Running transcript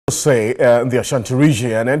Say in the Ashanti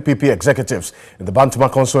region, NPP executives in the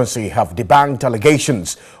Bantama constituency have debunked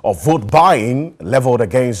allegations of vote buying leveled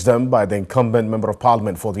against them by the incumbent member of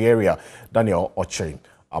parliament for the area, Daniel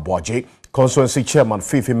Abuaje. Constituency chairman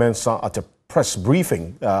Fifi Mensah at a press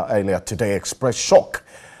briefing earlier today expressed shock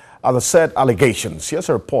at the said allegations. Here's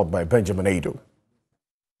a report by Benjamin Ado.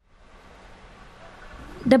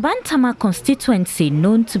 The Bantama constituency,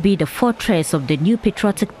 known to be the fortress of the New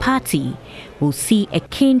Patriotic Party, will see a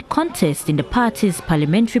keen contest in the party's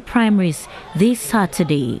parliamentary primaries this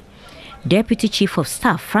Saturday. Deputy Chief of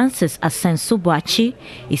Staff Francis Asenso-Boakye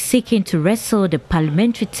is seeking to wrestle the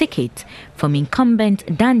parliamentary ticket from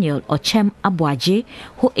incumbent Daniel Abuaje,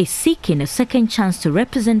 who is seeking a second chance to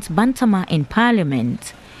represent Bantama in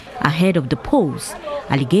parliament. Ahead of the polls,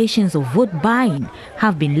 allegations of vote buying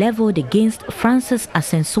have been leveled against Francis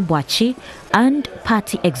Asenso-Boakye and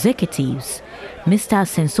party executives. Mr.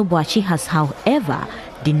 Asenso-Boakye has, however,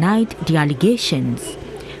 denied the allegations.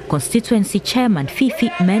 Constituency Chairman Fifi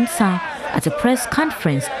Mensah at a press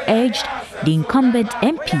conference urged the incumbent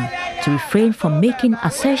MP to refrain from making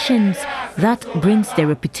assertions that brings the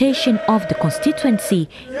reputation of the constituency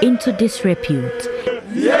into disrepute.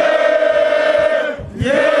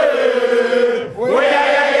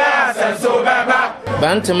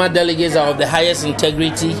 Bantama delegates are of the highest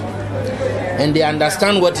integrity and they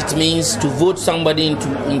understand what it means to vote somebody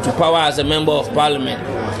into power as a member of parliament.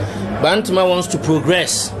 Bantama wants to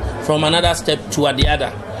progress from another step to the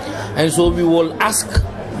other. And so we will ask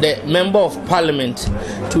the member of parliament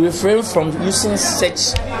to refrain from using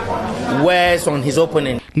such words on his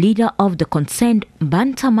opponent. Leader of the concerned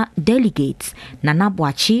Bantama delegates, Nana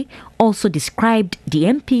Boakye, also described the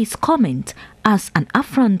MP's comment as an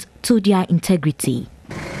affront to their integrity.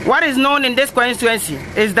 What is known in this constituency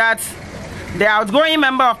is that the outgoing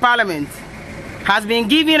member of parliament has been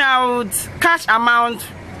giving out cash amount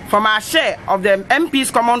from our share of the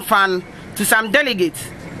MP's common fund to some delegates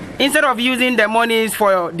instead of using the monies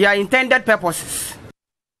for their intended purposes.